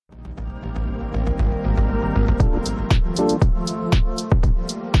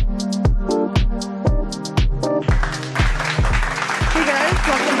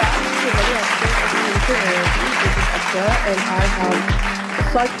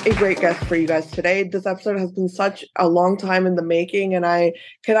such a great guest for you guys today. This episode has been such a long time in the making, and I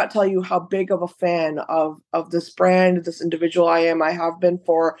cannot tell you how big of a fan of this brand, this individual I am. I have been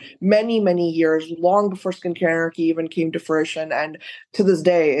for many, many years, long before Skincare Anarchy even came to fruition. And to this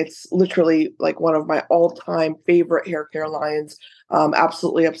day, it's literally like one of my all-time favorite hair care lines.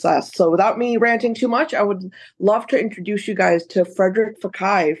 Absolutely obsessed. So without me ranting too much, I would love to introduce you guys to Frederic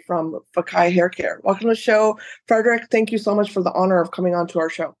Fekkai from Fekkai Hair Care. Welcome to the show, Frederic. Thank you so much for the honor of coming on to our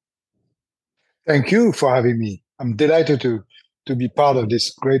show. Thank you for having me. I'm delighted to be part of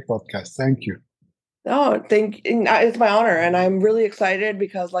this great podcast. Thank you. No, it's my honor, and I'm really excited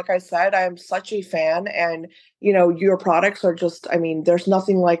because, like I said, I am such a fan, and your products are just, there's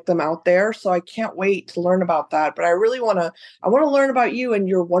nothing like them out there. So I can't wait to learn about that. But I really I want to learn about you and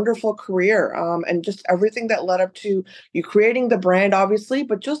your wonderful career, and just everything that led up to you creating the brand, obviously,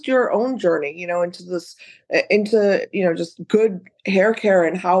 but just your own journey, into just good hair care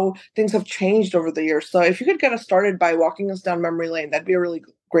and how things have changed over the years. So if you could get us started by walking us down memory lane, that'd be a really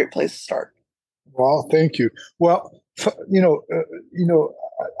great place to start. Well, thank you. Well, I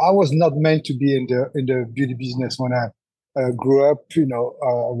was not meant to be in the beauty business when I grew up. I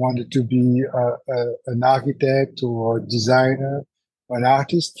wanted to be an architect or a designer, an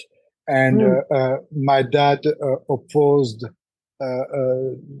artist, and my dad opposed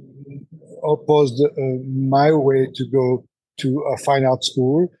my way to go to a fine art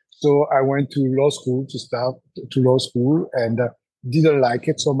school. So I went to law school and didn't like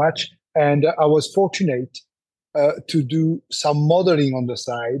it so much. And I was fortunate to do some modeling on the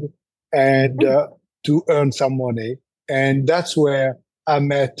side and to earn some money. And that's where I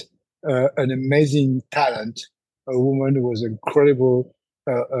met an amazing talent, a woman who was an incredible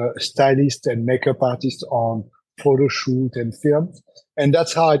stylist and makeup artist on photo shoot and film. And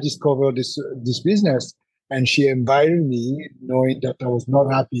that's how I discovered this business. And she invited me, knowing that I was not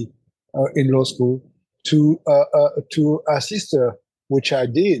happy in law school, to assist her, which I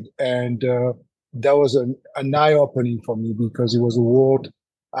did. And that was an eye-opening for me because it was a world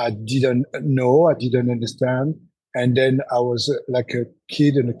I didn't know, I didn't understand. And then I was like a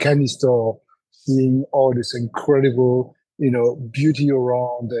kid in a candy store seeing all this incredible, beauty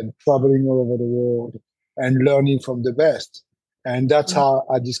around and traveling all over the world and learning from the best. And that's how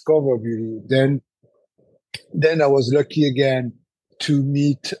I discovered beauty. Then I was lucky again to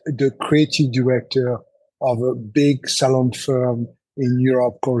meet the creative director of a big salon firm in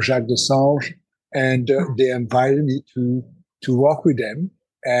Europe called Jacques Desange, and they invited me to work with them,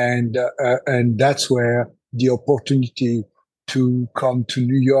 and that's where the opportunity to come to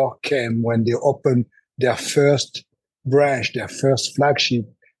New York came when they opened their first branch, their first flagship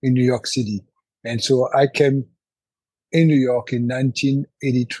in New York City. And so I came in New York in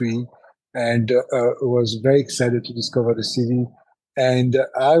 1983 and was very excited to discover the city. And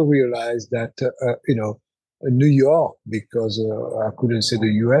I realized that, New York, because I couldn't say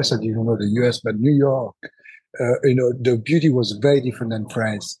the US, I didn't know the US, but New York, the beauty was very different than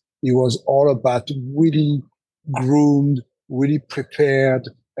France. It was all about really groomed, really prepared.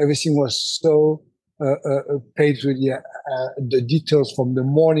 Everything was so paid with the details from the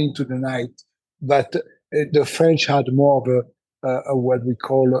morning to the night. But the French had more of a what we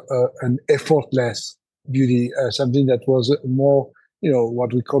call an effortless beauty, something that was more,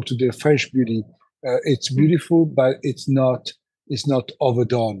 what we call today French beauty. It's beautiful, but it's not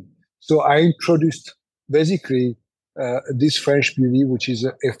overdone. So I introduced basically this French beauty, which is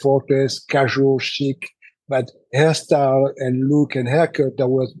effortless, casual, chic, but hairstyle and look and haircut that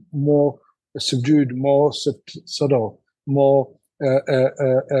was more subdued, more subtle, more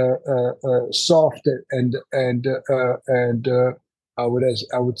soft and I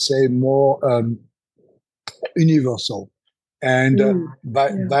would say more universal. And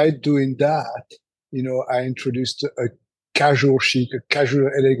by doing that, I introduced a casual chic, a casual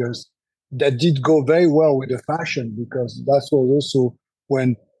elegance that did go very well with the fashion, because that was also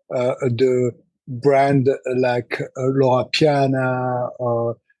when the brand like Laura Piana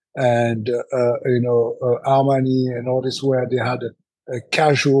and Armani and all this, where they had a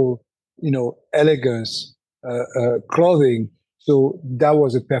casual, elegance clothing. So that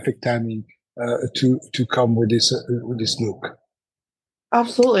was a perfect timing to come with this look.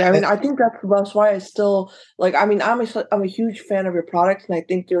 Absolutely. I think that's why I still I'm a huge fan of your products, and I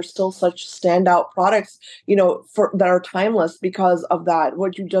think they're still such standout products, that are timeless because of that.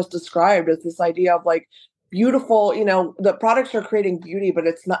 What you just described is this idea of beautiful, the products are creating beauty, but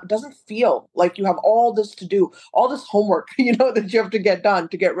it doesn't feel like you have all this to do, all this homework, that you have to get done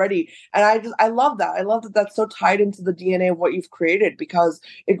to get ready. And I love that. I love that that's so tied into the DNA of what you've created, because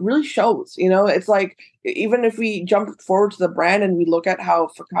it really shows, it's like, even if we jump forward to the brand and we look at how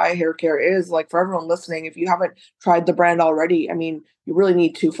Fekkai hair care is, like, for everyone listening, if you haven't tried the brand already, I mean, you really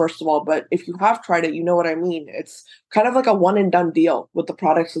need to, first of all, but if you have tried it, you know what I mean. It's kind of like a one and done deal with the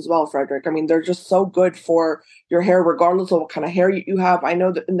products as well, Frederic. I mean, they're just so good for your hair, regardless of what kind of hair you have. I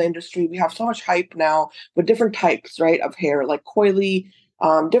know that in the industry, we have so much hype now with different types, right, of hair, like coily,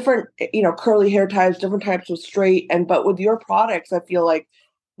 different, curly hair types, different types of straight. But with your products, I feel like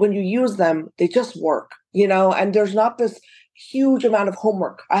when you use them, they just work, and there's not this huge amount of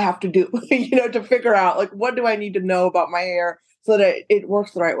homework I have to do, to figure out, like, what do I need to know about my hair so that it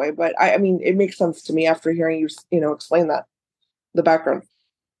works the right way. But I mean, it makes sense to me after hearing you, explain that, the background.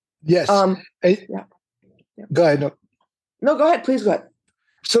 Yes. Yeah. Go ahead. No, go ahead. Please go ahead.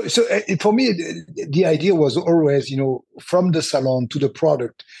 So for me, the idea was always, from the salon to the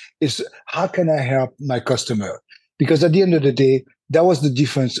product, is how can I help my customer? Because at the end of the day, that was the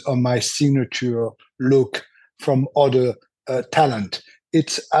difference on my signature look from other talent.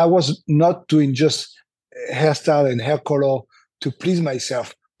 I was not doing just hairstyle and hair color to please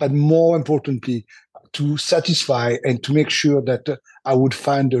myself, but more importantly, to satisfy and to make sure that I would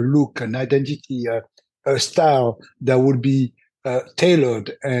find a look, an identity, a style that would be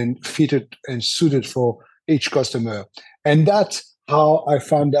tailored and fitted and suited for each customer. And that's how I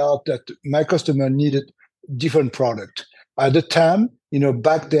found out that my customer needed different product. At the time,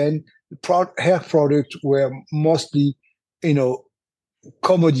 back then, hair products were mostly,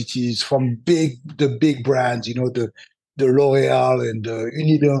 commodities from the big brands, the L'Oreal and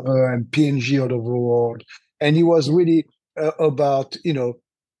Unilever and P&G all over the world. And it was really about,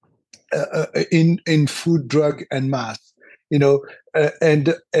 in food, drug, and mass, and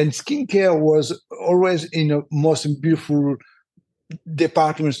skincare was always in the most beautiful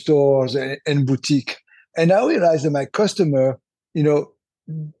department stores and boutique. And I realized that my customer,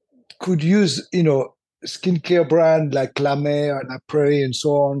 could use, skincare brand like La Mer and La Prairie and so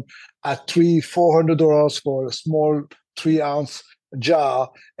on at $300-400 for a small 3-ounce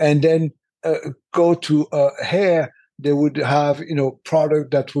jar, and then go to hair. They would have,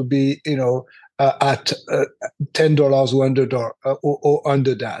 product that would be, at $10 or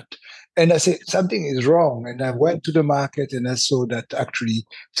under that. And I said, something is wrong. And I went to the market and I saw that actually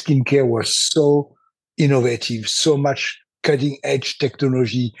skincare was so innovative, so much cutting edge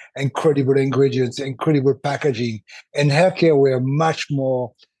technology, incredible ingredients, incredible packaging. And hair care were much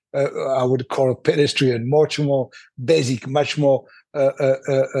more, I would call it pedestrian, much more basic, much more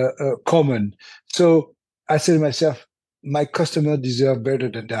common. So I said to myself, my customer deserve better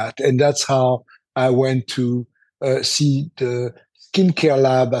than that. And that's how I went to see the skincare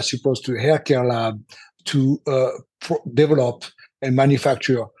lab as opposed to hair care lab to develop and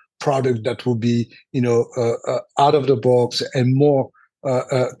manufacture product that will be, out of the box and more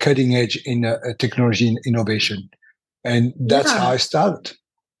cutting edge in technology and innovation. And that's how I started.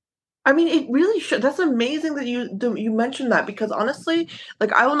 I mean, it really should. That's amazing that you mentioned that, because honestly,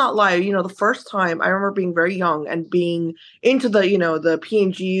 like, I will not lie. The first time I remember being very young and being into the the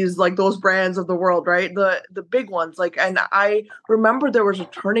P&Gs, like those brands of the world, right? The big ones, like, and I remember there was a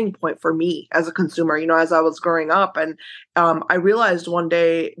turning point for me as a consumer. As I was growing up, and I realized one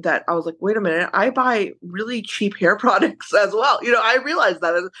day that I was like, wait a minute, I buy really cheap hair products as well. I realized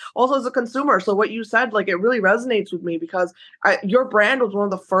that also as a consumer. So what you said, like, it really resonates with me, because your brand was one of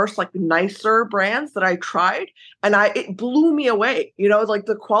the first, like, nicer brands that I tried, and it blew me away. Like,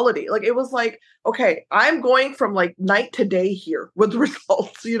 the quality, like, it was like, okay, I'm going from like night to day here with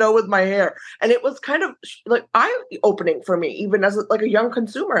results, with my hair. And it was kind of like eye-opening for me, even as like a young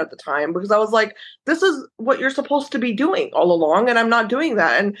consumer at the time, because I was like, this is what you're supposed to be doing all along, and I'm not doing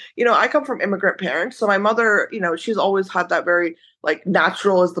that. And I come from immigrant parents, so my mother, she's always had that very, like,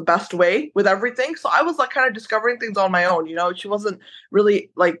 natural is the best way with everything. So I was like kind of discovering things on my own. She wasn't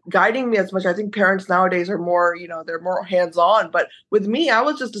really like guiding me as much. I think parents nowadays are more, they're more hands-on. But with me, I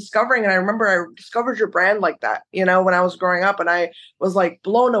was just discovering. And I remember I discovered your brand like that, when I was growing up, and I was like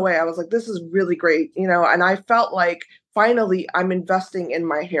blown away. I was like, this is really great, and I felt like finally I'm investing in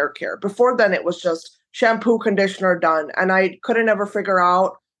my hair care. Before then, it was just shampoo, conditioner, done. And I couldn't ever figure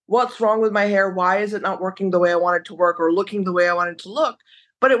out what's wrong with my hair? Why is it not working the way I want it to work or looking the way I want it to look?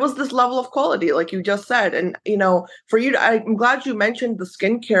 But it was this level of quality, like you just said. And, for you, I'm glad you mentioned the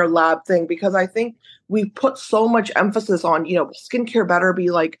skincare lab thing, because I think we put so much emphasis on, skincare better be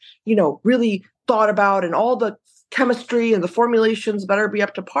like, really thought about, and all the chemistry and the formulations better be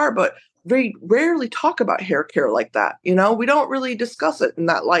up to par. But very rarely talk about hair care like that. We don't really discuss it in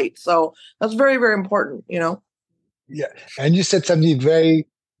that light. So that's very, very important. Yeah, and you said something very,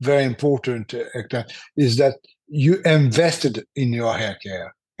 very important, Hector, is that you invested in your hair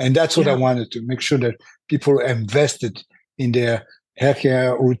care. And that's what I Yeah. wanted to make sure that people invested in their hair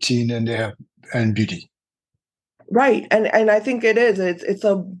care routine and beauty. Right. And I think it is. It's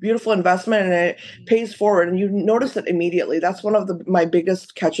a beautiful investment and it pays forward and you notice it immediately. That's one of my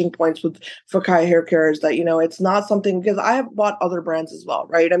biggest catching points with Fekkai hair care is that, it's not something because I have bought other brands as well,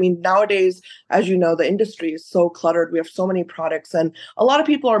 right? I mean, nowadays, as you know, the industry is so cluttered. We have so many products and a lot of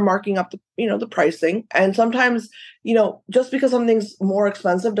people are marking up the pricing. And sometimes, just because something's more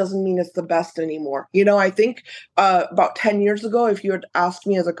expensive doesn't mean it's the best anymore. I think about 10 years ago, if you had asked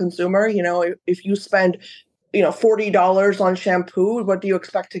me as a consumer, if you spend $40 on shampoo, what do you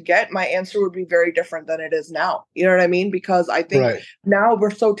expect to get? My answer would be very different than it is now. You know what I mean? Because I think Right. now we're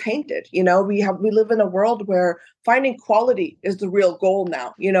so tainted. We live in a world where finding quality is the real goal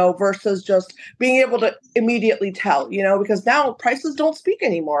now, versus just being able to immediately tell, because now prices don't speak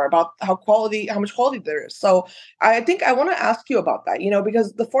anymore about how much quality there is. So I think I want to ask you about that,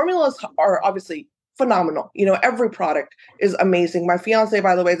 because the formulas are obviously phenomenal. Every product is amazing. My fiance,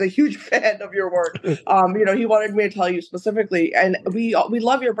 by the way, is a huge fan of your work. He wanted me to tell you specifically, and we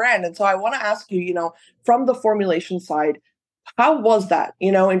love your brand. And so I want to ask you, from the formulation side, how was that,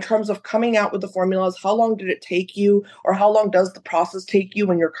 in terms of coming out with the formulas? How long did it take you, or how long does the process take you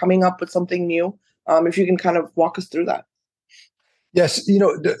when you're coming up with something new? If you can kind of walk us through that. Yes,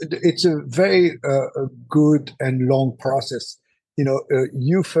 it's a very good and long process.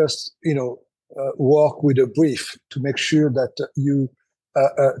 You first, work with a brief to make sure that you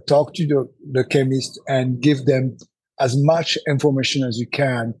talk to the chemist and give them as much information as you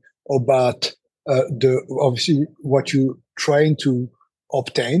can about obviously what you're trying to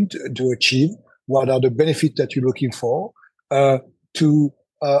obtain to achieve, what are the benefits that you're looking for, to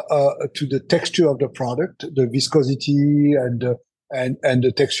the texture of the product, the viscosity and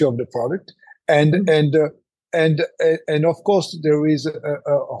the texture of the product, and Mhm. and of course there is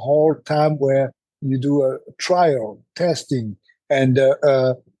a whole time where you do a trial testing and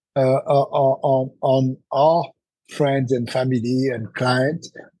on our friends and family and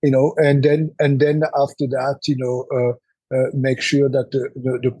clients, and then after that, make sure that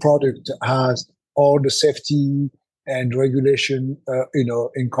the product has all the safety and regulation,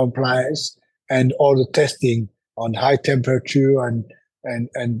 in compliance, and all the testing on high temperature and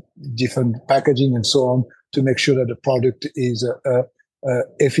different packaging and so on to make sure that the product is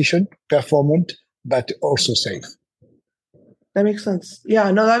efficient, performant, but also safe. That makes sense.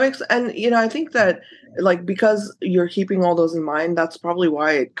 Yeah, no, and I think that like because you're keeping all those in mind, that's probably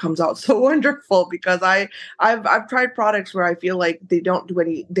why it comes out so wonderful. Because I've tried products where I feel like they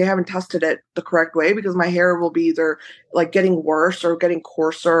haven't tested it the correct way because my hair will be either like getting worse or getting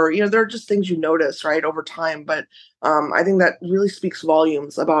coarser. There are just things you notice right over time. But I think that really speaks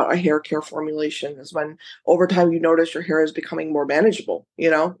volumes about a hair care formulation is when over time you notice your hair is becoming more manageable.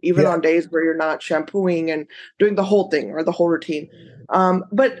 Even Yeah. on days where you're not shampooing and doing the whole thing or the whole routine.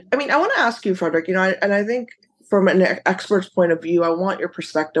 But I mean, I want to ask you, Frederic, and I think from an expert's point of view, I want your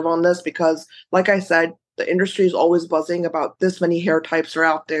perspective on this because, like I said, the industry is always buzzing about this many hair types are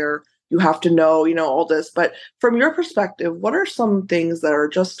out there. You have to know, all this. But from your perspective, what are some things that are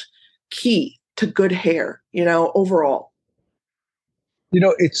just key to good hair, overall?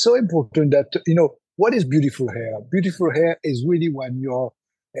 It's so important that, what is beautiful hair? Beautiful hair is really when your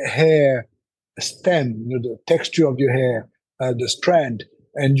hair stem, the texture of your hair, the strand,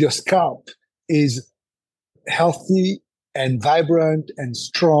 and your scalp is healthy and vibrant and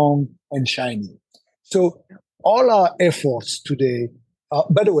strong and shiny. So all our efforts today,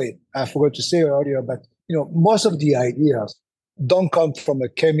 by the way, I forgot to say earlier, but most of the ideas don't come from a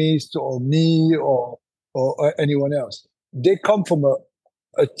chemist or me or anyone else. They come from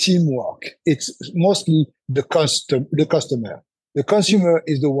a teamwork. It's mostly the customer. The consumer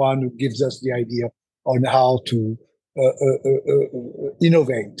is the one who gives us the idea on how to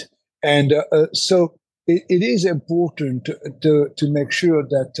innovate. And so it is important to make sure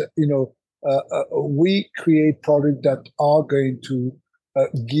that we create products that are going to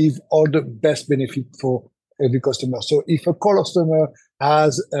give all the best benefit for every customer. So if a customer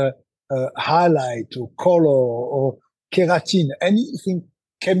has a highlight or color or keratin, anything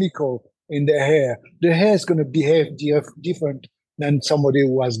chemical in their hair, the hair is going to behave different than somebody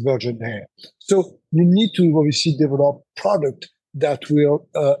who has virgin hair. So you need to obviously develop product that will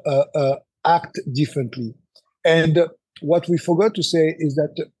act differently. And what we forgot to say is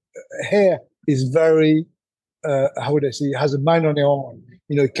that hair is very how would I say, has a mind on their own.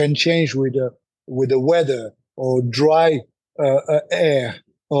 It can change with the weather or dry air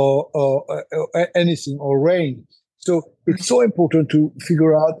or anything or rain. So it's so important to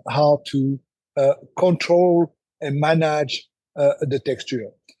figure out how to control and manage the texture.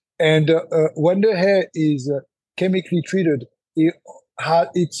 And when the hair is chemically treated,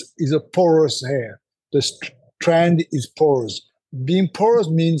 it's a porous hair. The strand is porous. Being porous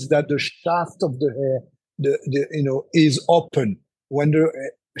means that the shaft of the hair, is open. When the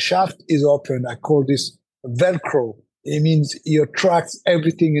shaft is open, I call this Velcro. It means it attracts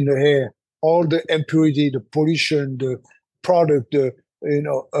everything in the hair, all the impurity, the pollution, the product, the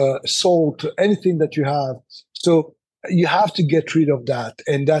salt, anything that you have. So you have to get rid of that,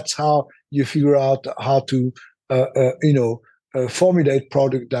 and that's how you figure out how to, formulate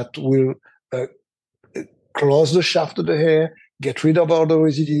product that will close the shaft of the hair, get rid of all the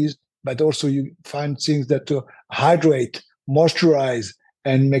residues, but also you find things that hydrate, moisturize,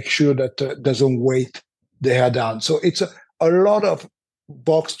 and make sure that doesn't weight the hair down. So it's a lot of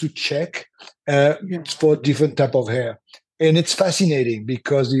box to check for different type of hair. And it's fascinating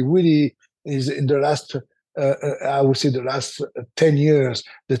because it really is in the last, I would say the last 10 years,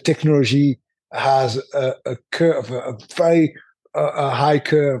 the technology has a curve, a very high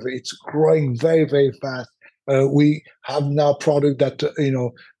curve. It's growing very, very fast. We have now product that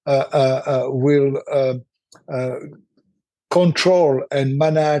will control and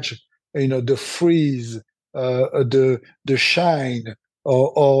manage the freeze, the shine,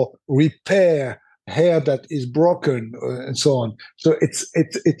 or repair hair that is broken, and so on. So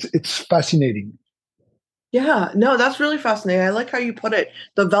it's fascinating. Yeah, no, that's really fascinating. I like how you put it,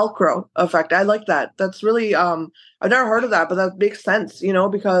 the Velcro effect. I like that. That's really I've never heard of that, but that makes sense,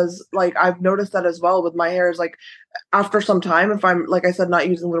 because like I've noticed that as well with my hair is like after some time, if I'm, like I said, not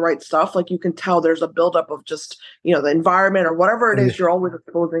using the right stuff, like you can tell there's a buildup of just, the environment or whatever it is you're always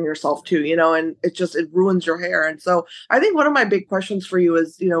exposing yourself to, and it ruins your hair. And so I think one of my big questions for you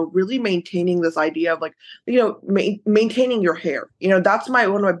is, really maintaining this idea of like, maintaining your hair. That's one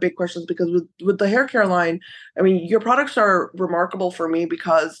of my big questions, because with the hair care line, I mean, your products are remarkable for me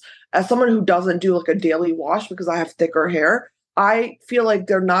because as someone who doesn't do like a daily wash because I have thicker hair, I feel like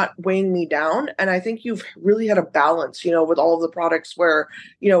they're not weighing me down. And I think you've really had a balance, with all of the products where,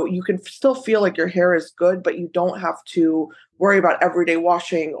 you can still feel like your hair is good, but you don't have to worry about everyday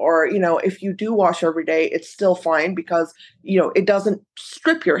washing. Or, if you do wash every day, it's still fine because, it doesn't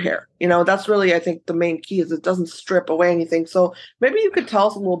strip your hair. That's really, I think, the main key is it doesn't strip away anything. So maybe you could tell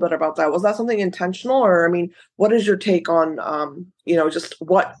us a little bit about that. Was that something intentional? Or, I mean, what is your take on, just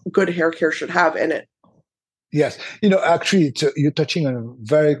what good hair care should have in it? Yes, actually, you're touching on a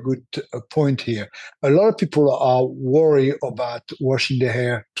very good point here. A lot of people are worried about washing their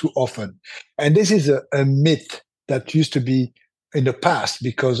hair too often. And this is a myth that used to be in the past,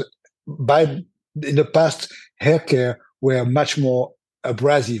 because in the past, hair care were much more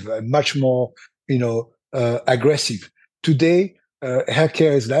abrasive and much more, aggressive. Today, hair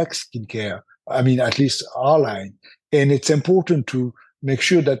care is like skincare. I mean, at least our line. And it's important to make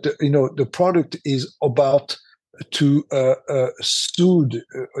sure that the product is about to soothe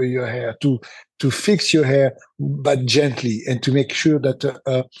your hair, to fix your hair, but gently, and to make sure that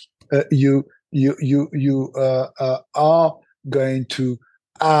you are going to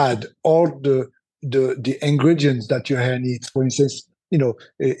add all the ingredients that your hair needs. For instance,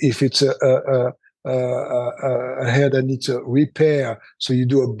 if it's a hair that needs a repair, so you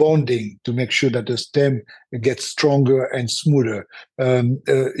do a bonding to make sure that the stem gets stronger and smoother.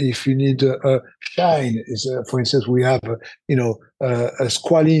 If you need a shine, for instance, we have a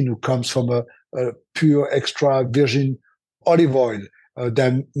squalene who comes from a pure extra virgin olive oil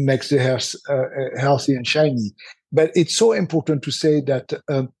that makes the hair healthy and shiny. But it's so important to say that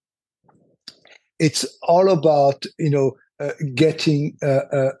it's all about getting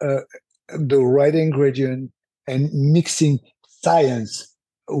the right ingredient and mixing science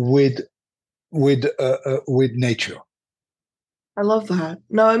with nature. I love that.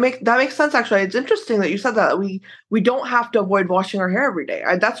 No, that makes sense. Actually, it's interesting that you said that we don't have to avoid washing our hair every day.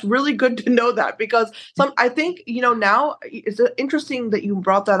 That's really good to know that, because I think now it's interesting that you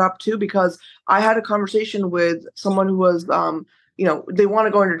brought that up too, because I had a conversation with someone who was they want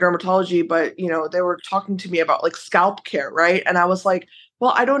to go into dermatology, but they were talking to me about like scalp care, right? And I was like,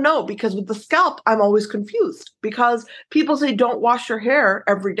 well, I don't know, because with the scalp, I'm always confused, because people say don't wash your hair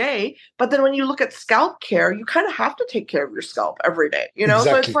every day. But then when you look at scalp care, you kind of have to take care of your scalp every day,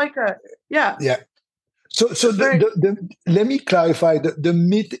 Exactly. So it's like yeah. So let me clarify. The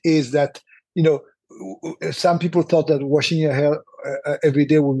myth is that, some people thought that washing your hair every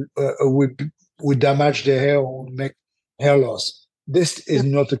day would would damage the hair or make hair loss. This is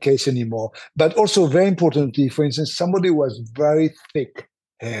not the case anymore. But also, very importantly, for instance, somebody who has very thick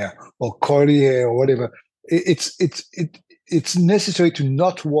hair or curly hair or whatever, it's necessary to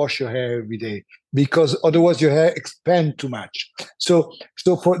not wash your hair every day because otherwise your hair expand too much. So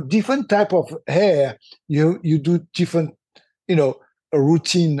for different type of hair, you do different, a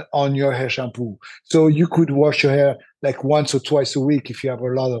routine on your hair shampoo. So you could wash your hair like once or twice a week if you have a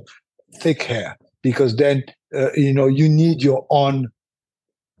lot of thick hair, because then you need your own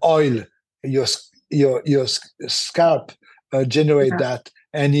oil. Your scalp generate Yeah. that,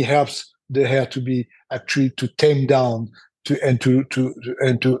 and it helps the hair to be actually to tame down to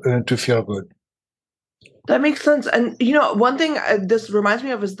feel good. That makes sense. And one thing this reminds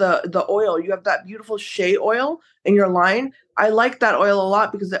me of is the oil. You have that beautiful shea oil in your line. I like that oil a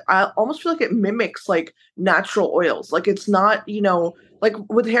lot because I almost feel like it mimics like natural oils. Like it's not, like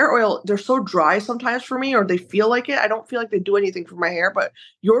with hair oil, they're so dry sometimes for me, or they feel like it. I don't feel like they do anything for my hair, but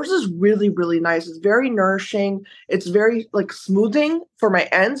yours is really, really nice. It's very nourishing. It's very like smoothing for my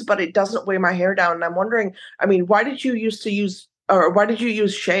ends, but it doesn't weigh my hair down. And I'm wondering, I mean, why did you used to use or why did you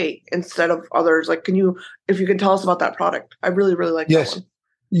use shea instead of others? Like, if you can tell us about that product? I really, really like that Yes. one.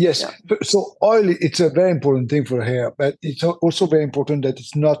 Yes. Yeah. So oil, it's a very important thing for hair, but it's also very important that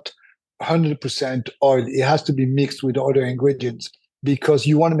it's not 100% oil. It has to be mixed with other ingredients because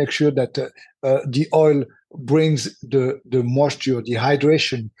you want to make sure that the oil brings the moisture, the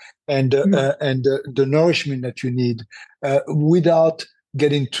hydration, Mhm. and the nourishment that you need without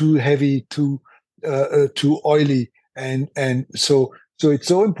getting too heavy, too oily, and so it's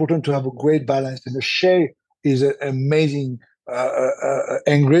so important to have a great balance. And the shea is an amazing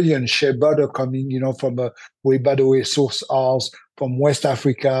ingredient, shea butter coming, from way, by the way, source oils from West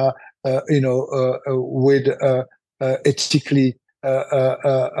Africa, with ethically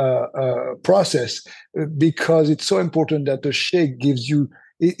processed, because it's so important that the shea gives you.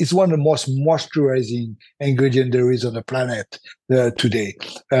 It's one of the most moisturizing ingredient there is on the planet today,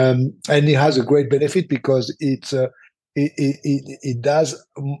 and it has a great benefit because it does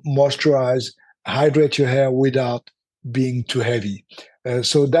moisturize, hydrate your hair without being too heavy.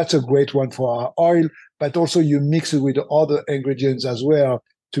 So that's a great one for our oil, but also you mix it with other ingredients as well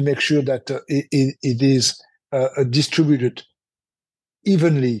to make sure that it is distributed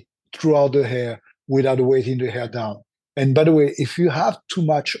evenly throughout the hair without weighting the hair down. And by the way, if you have too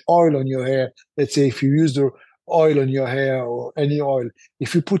much oil on your hair, let's say if you use the oil on your hair or any oil,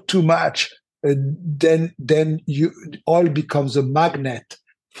 if you put too much, then oil becomes a magnet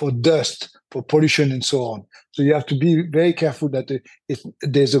for dust, for pollution, and so on. So you have to be very careful that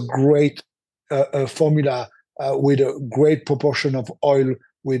there's a great formula with a great proportion of oil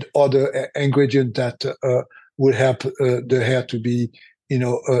with other ingredients that will help the hair to be,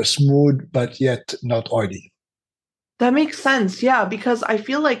 smooth but yet not oily. That makes sense. Yeah, because I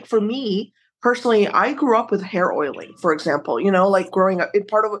feel like for me personally, I grew up with hair oiling, for example, like growing up,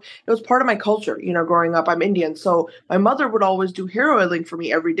 it was part of my culture, growing up. I'm Indian. So my mother would always do hair oiling for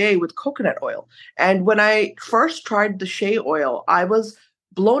me every day with coconut oil. And when I first tried the shea oil, I was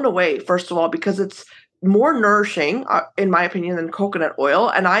blown away, first of all, because it's more nourishing, in my opinion, than coconut oil.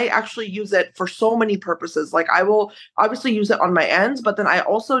 And I actually use it for so many purposes. Like I will obviously use it on my ends, but then I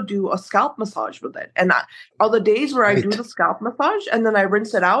also do a scalp massage with it. And on the days where I do Right. the scalp massage and then I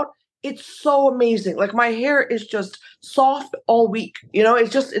rinse it out, it's so amazing. Like my hair is just soft all week.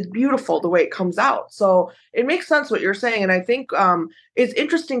 It's beautiful the way it comes out. So it makes sense what you're saying. And I think it's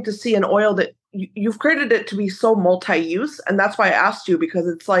interesting to see an oil that you've created it to be so multi-use. And that's why I asked you, because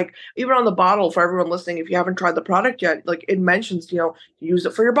it's like, even on the bottle for everyone listening, if you haven't tried the product yet, like it mentions, use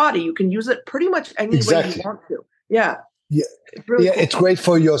it for your body. You can use it pretty much any way you Exactly. want to. Yeah. Yeah. It's really Yeah, cool. it's great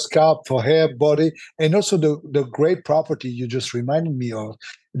for your scalp, for hair, body, and also the great property you just reminded me of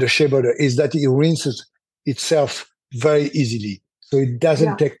the shea butter is that it rinses itself very easily, so it doesn't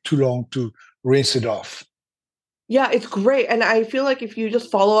Yeah. take too long to rinse it off. Yeah, it's great. And I feel like if you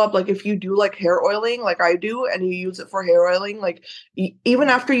just follow up, like if you do like hair oiling, like I do, and you use it for hair oiling, like even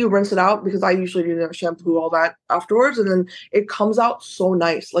after you rinse it out, because I usually do the shampoo, all that afterwards, and then it comes out so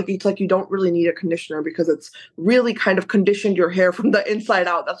nice. Like it's like you don't really need a conditioner because it's really kind of conditioned your hair from the inside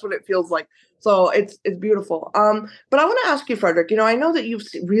out. That's what it feels like. So it's beautiful. But I want to ask you, Frederic, I know that you've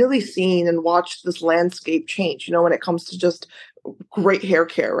really seen and watched this landscape change, when it comes to just great hair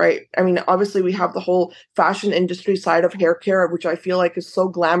care, right? I mean, obviously we have the whole fashion industry side of hair care, which I feel like is so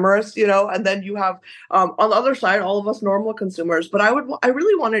glamorous, and then you have on the other side, all of us normal consumers. But I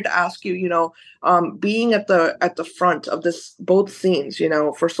really wanted to ask you, being at the front of this both scenes,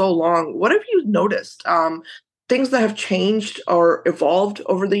 for so long, what have you noticed? things that have changed or evolved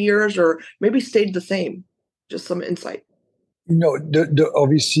over the years, or maybe stayed the same? Just some insight.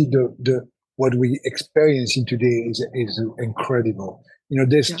 Obviously the what we experience in today is incredible.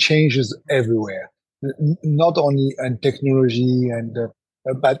 There's Yeah. changes everywhere, not only in technology and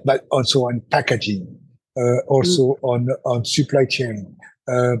but also on packaging, Mm. also on supply chain,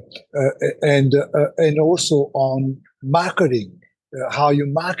 uh, and also on marketing, how you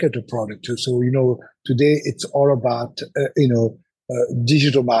market a product. So today it's all about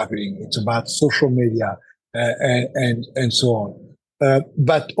digital marketing. It's about social media and so on.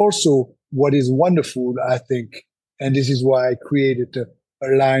 But also, what is wonderful, I think, and this is why I created a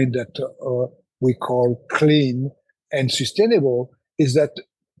line that we call clean and sustainable, is that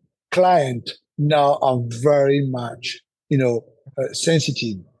clients now are very much,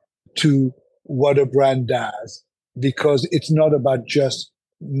 sensitive to what a brand does, because it's not about just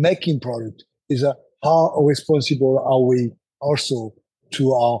making product. It's how responsible are we also to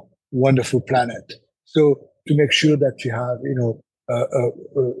our wonderful planet. So to make sure that you have,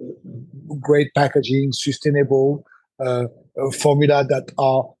 great packaging, sustainable formula that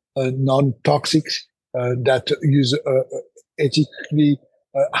are non-toxic, that use ethically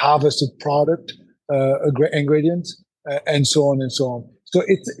harvested product, ingredients, and so on and so on. So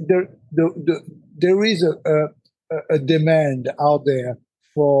there is a demand out there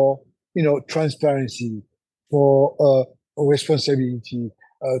for transparency, for responsibility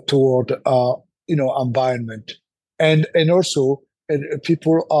toward environment, and also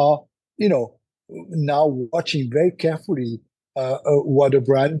people are now watching very carefully what a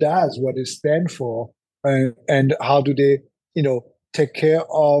brand does, what it stands for, and how do they take care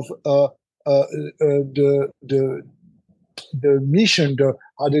of the mission,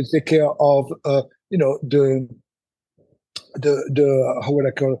 how they take care of the how would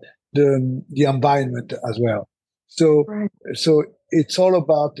I call it, the environment as well. So Right. so it's all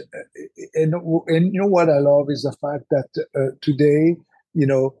about, and what I love is the fact that today, you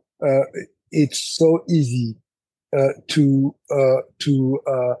know uh, it's so easy to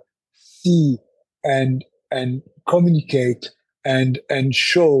see and communicate and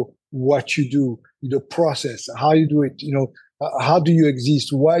show what you do, the process, how you do it, how do you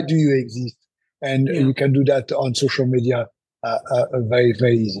exist, why do you exist, and Yeah. you can do that on social media very,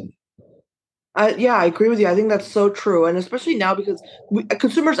 very easy. Yeah, I agree with you. I think that's so true, and especially now because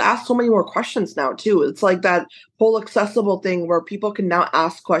consumers ask so many more questions now too. It's like that whole accessible thing where people can now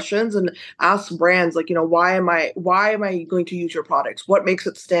ask questions and ask brands like, why am I going to use your products? What makes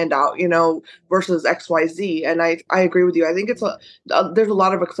it stand out? Versus XYZ. And I agree with you. I think there's a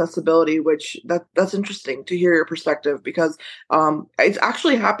lot of accessibility, which that's interesting to hear your perspective because it's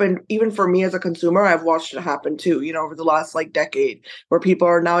actually happened even for me as a consumer. I've watched it happen too. Over the last like decade where people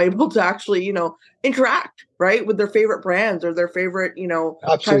are now able to actually, interact, right, with their favorite brands or their favorite,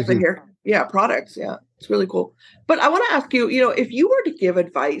 types of Absolutely. hair, yeah, products. Yeah, it's really cool. But I want to ask you, if you were to give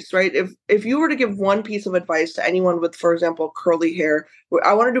advice, right? If you were to give one piece of advice to anyone with, for example, curly hair,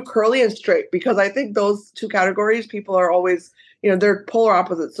 I want to do curly and straight because I think those two categories, people are always, they're polar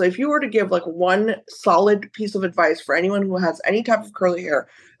opposites. So if you were to give like one solid piece of advice for anyone who has any type of curly hair,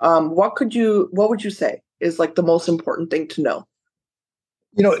 what would you say is like the most important thing to know?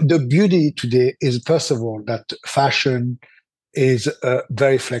 The beauty today is, first of all, that fashion is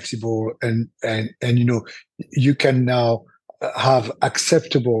very flexible, and you can now have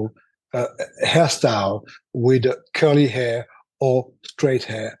acceptable uh, hairstyle with curly hair or straight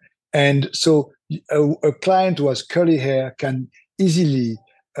hair. And so a client who has curly hair can easily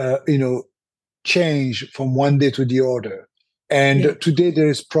change from one day to the other. Yeah. And today there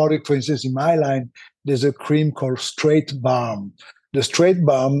is product, for instance, in my line, there's a cream called Straight Balm. The Straight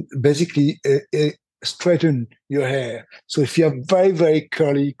Balm basically straighten your hair. So if you have very, very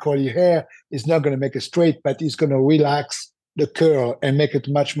curly hair, it's not going to make it straight, but it's going to relax the curl and make it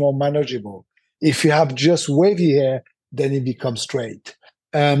much more manageable. If you have just wavy hair, then it becomes straight.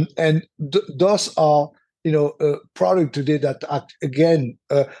 And those are, product today that again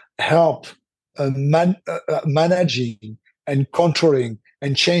help managing and controlling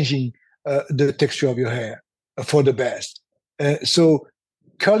and changing the texture of your hair for the best. So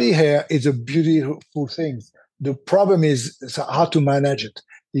curly hair is a beautiful thing. The problem is how to manage it.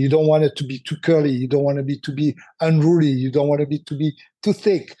 You don't want it to be too curly. You don't want it to be unruly. You don't want it to be too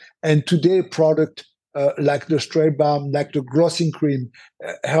thick. And today, product like the straight balm, like the glossing cream,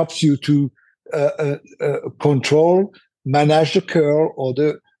 helps you to control, manage the curl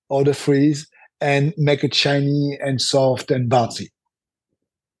or the frizz, and make it shiny and soft and bouncy.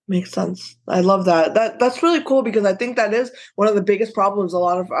 Makes sense. I love that. That's really cool because I think that is one of the biggest problems. A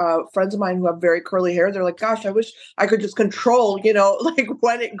lot of friends of mine who have very curly hair, they're like, "Gosh, I wish I could just control, like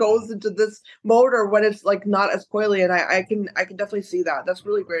when it goes into this mode or when it's like not as coily." And I can definitely see that. That's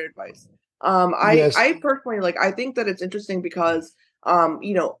really great advice. Yes. I personally like. I think that it's interesting because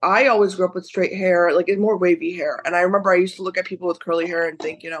I always grew up with straight hair, like in more wavy hair. And I remember I used to look at people with curly hair and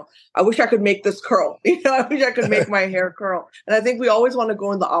think, I wish I could make this curl. I wish I could make my hair curl. And I think we always want to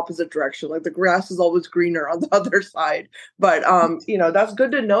go in the opposite direction. Like the grass is always greener on the other side. But that's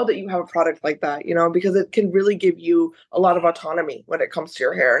good to know that you have a product like that, because it can really give you a lot of autonomy when it comes to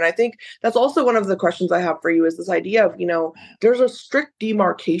your hair. And I think that's also one of the questions I have for you is this idea of, there's a strict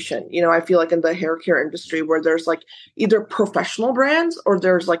demarcation, I feel like in the hair care industry where there's like either professional brands or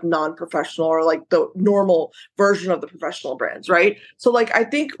there's like non-professional or like the normal version of the professional brands, right? So like I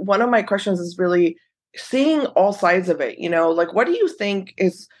think one of my questions is really seeing all sides of it, like what do you think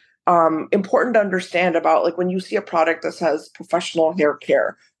is important to understand about like when you see a product that says professional hair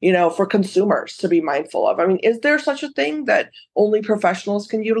care, for consumers to be mindful of? I mean, is there such a thing that only professionals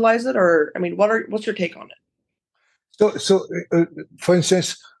can utilize it? Or I mean, what's your take on it? So, for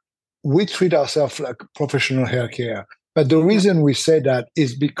instance, we treat ourselves like professional hair care. But the Yeah. reason we say that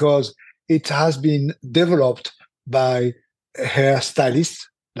is because it has been developed by hairstylists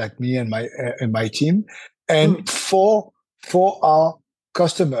like me and my team, Mm. and for our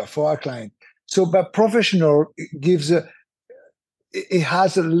customer, for our client. So, by professional, it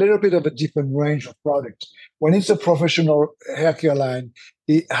has a little bit of a different range of products. When it's a professional hair care line,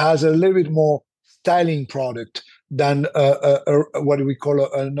 it has a little bit more styling product than what we call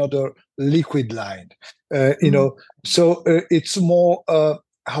another liquid line. Mm. It's more,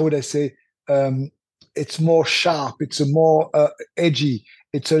 how would I say, it's more sharp, it's a more edgy,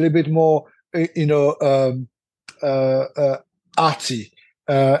 it's a little bit more, artsy.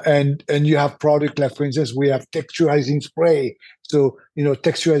 And you have product like, for instance, we have texturizing spray. So,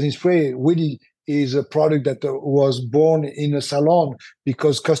 texturizing spray really is a product that was born in a salon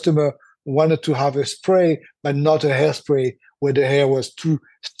because customer wanted to have a spray, but not a hairspray where the hair was too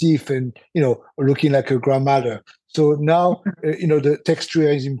stiff and, looking like a grandmother. So now, the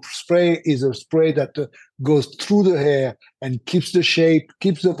texturizing spray is a spray that goes through the hair and keeps the shape,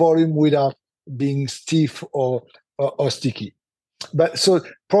 keeps the volume without being stiff or sticky. But so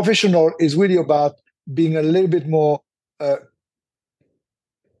professional is really about being a little bit more uh,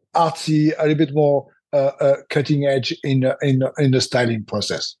 artsy, a little bit more cutting edge in the styling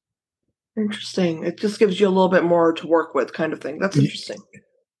process. Interesting. It just gives you a little bit more to work with, kind of thing. That's interesting.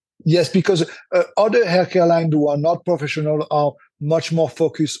 Yes, because other hair care lines who are not professional are much more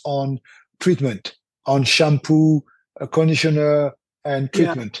focused on treatment, on shampoo, conditioner, and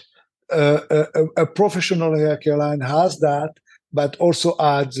Yeah. treatment. A professional hair care line has that, but also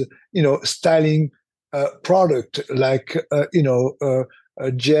adds, styling product like,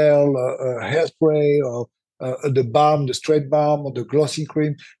 a gel, hairspray, or the balm, the straight balm, or the glossing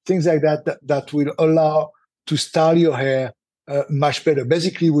cream, things like that will allow to style your hair much better.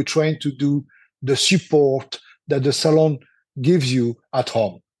 Basically, we're trying to do the support that the salon gives you at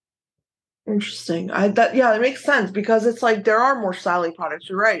home. Interesting. It makes sense because it's like there are more styling products.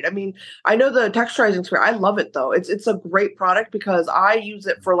 You're right. I mean, I know the texturizing spray. I love it though. It's a great product because I use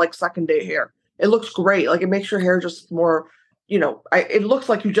it for like second day hair. It looks great. Like it makes your hair just more, it looks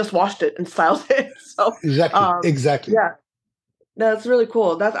like you just washed it and styled it. So, Exactly, exactly. yeah, that's really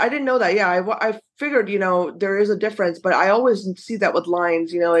cool. I didn't know that. Yeah, I figured, there is a difference, but I always see that with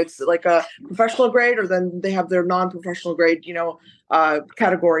lines, it's like a professional grade or then they have their non-professional grade,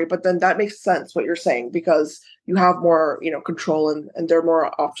 category. But then that makes sense what you're saying because you have more, control and there are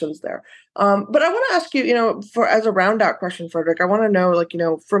more options there. But I want to ask you, for as a round out question, Frederic, I want to know, like,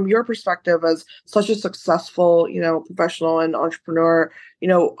 from your perspective as such a successful, professional and entrepreneur,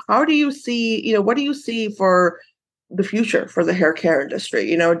 how do you see, what do you see for the future for the hair care industry?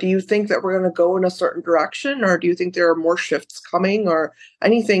 Do you think that we're going to go in a certain direction, or do you think there are more shifts coming, or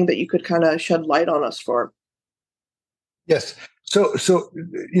anything that you could kind of shed light on us for? Yes. So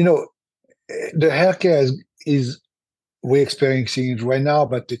the hair care is we're experiencing it right now,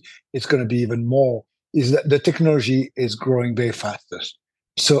 but it's going to be even more. Is that the technology is growing very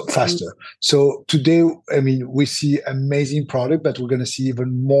Mm. faster. So today, I mean, we see amazing product, but we're going to see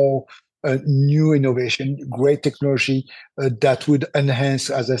even more new innovation, great technology that would enhance,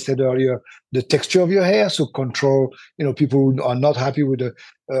 as I said earlier, the texture of your hair. So control, people who are not happy with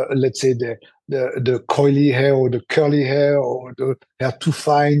let's say the coily hair or the curly hair or the hair too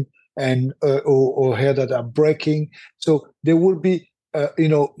fine and or hair that are breaking. So there will be,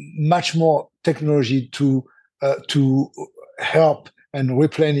 much more technology to help and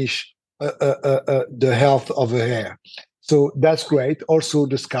replenish the health of the hair. So that's great. Also,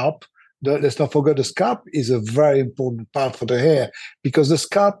 the scalp. Let's not forget the scalp is a very important part for the hair because the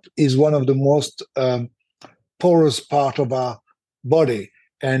scalp is one of the most porous part of our body,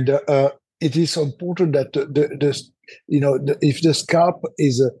 and it is important that if the scalp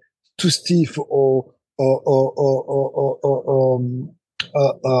is too stiff or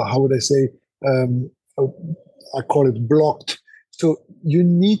how would I say uh, I call it blocked. So you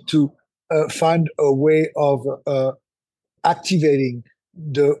need to find a way of activating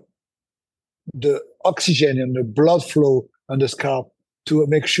the oxygen and the blood flow on the scalp to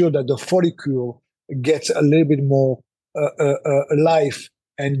make sure that the follicle gets a little bit more life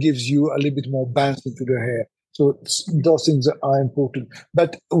and gives you a little bit more bounce into the hair. So those things are important.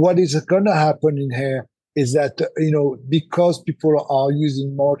 But what is going to happen in hair is that, because people are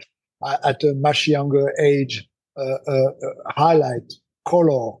using much at a much younger age, highlight,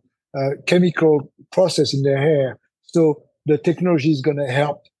 color, chemical process in their hair. So the technology is going to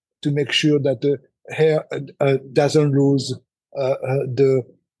help to make sure that the hair doesn't lose the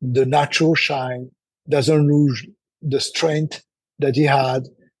natural shine, doesn't lose the strength that he had,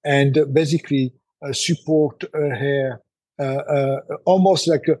 and basically support hair almost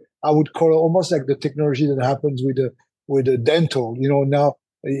like I would call it almost like the technology that happens with the dental. Now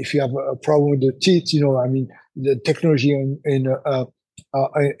if you have a problem with the teeth, I mean the technology in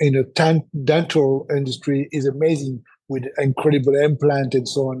the dental industry is amazing with incredible implant and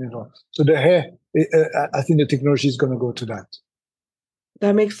so on and so on. So the hair, I think the technology is going to go to that.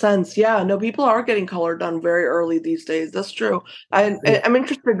 That makes sense. Yeah, no, people are getting color done very early these days. That's true. I'm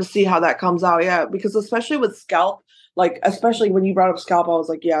interested to see how that comes out. Yeah, because especially with scalp, like especially when you brought up scalp, I was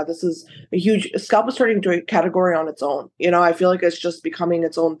like, yeah, this is a huge scalp is turning into a category on its own. I feel like it's just becoming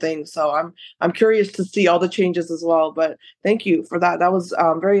its own thing. So I'm curious to see all the changes as well. But thank you for that. That was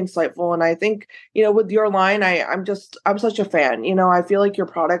very insightful. And I think with your line, I'm such a fan. I feel like your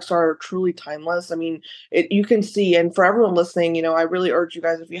products are truly timeless. I mean, you can see, and for everyone listening, I really urge you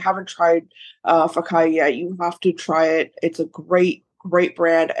guys, if you haven't tried Fekkai yet, you have to try it. It's a great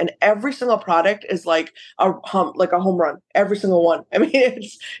brand, and every single product is like a home run. Every single one. I mean,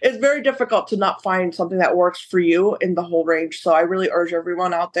 it's very difficult to not find something that works for you in the whole range. So I really urge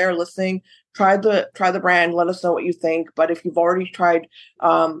everyone out there listening, try the brand. Let us know what you think. But if you've already tried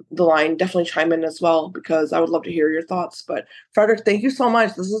the line, definitely chime in as well because I would love to hear your thoughts. But Frederic, thank you so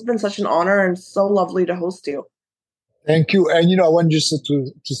much. This has been such an honor and so lovely to host you. Thank you. And I want just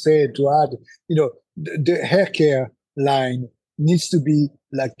to add, the hair care line needs to be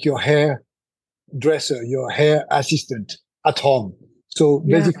like your hair dresser, your hair assistant at home. So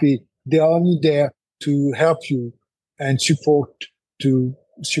basically, they are only there to help you and support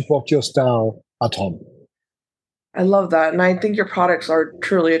your style at home. I love that. And I think your products are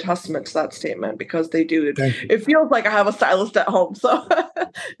truly a testament to that statement because they do. It feels like I have a stylist at home. So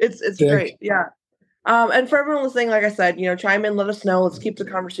it's great. Yeah. And for everyone listening, like I said, chime in, let us know. Let's keep the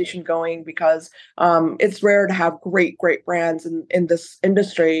conversation going because it's rare to have great brands in this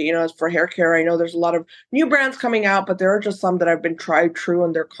industry. As for hair care, I know there's a lot of new brands coming out, but there are just some that have been tried true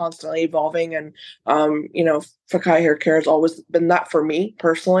and they're constantly evolving. And, Fekkai Hair Care has always been that for me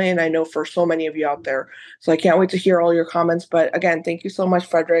personally. And I know for so many of you out there. So I can't wait to hear all your comments. But again, thank you so much,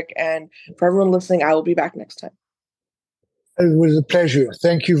 Frederic. And for everyone listening, I will be back next time. It was a pleasure.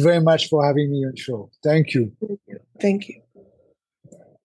 Thank you very much for having me on the show. Thank you. Thank you.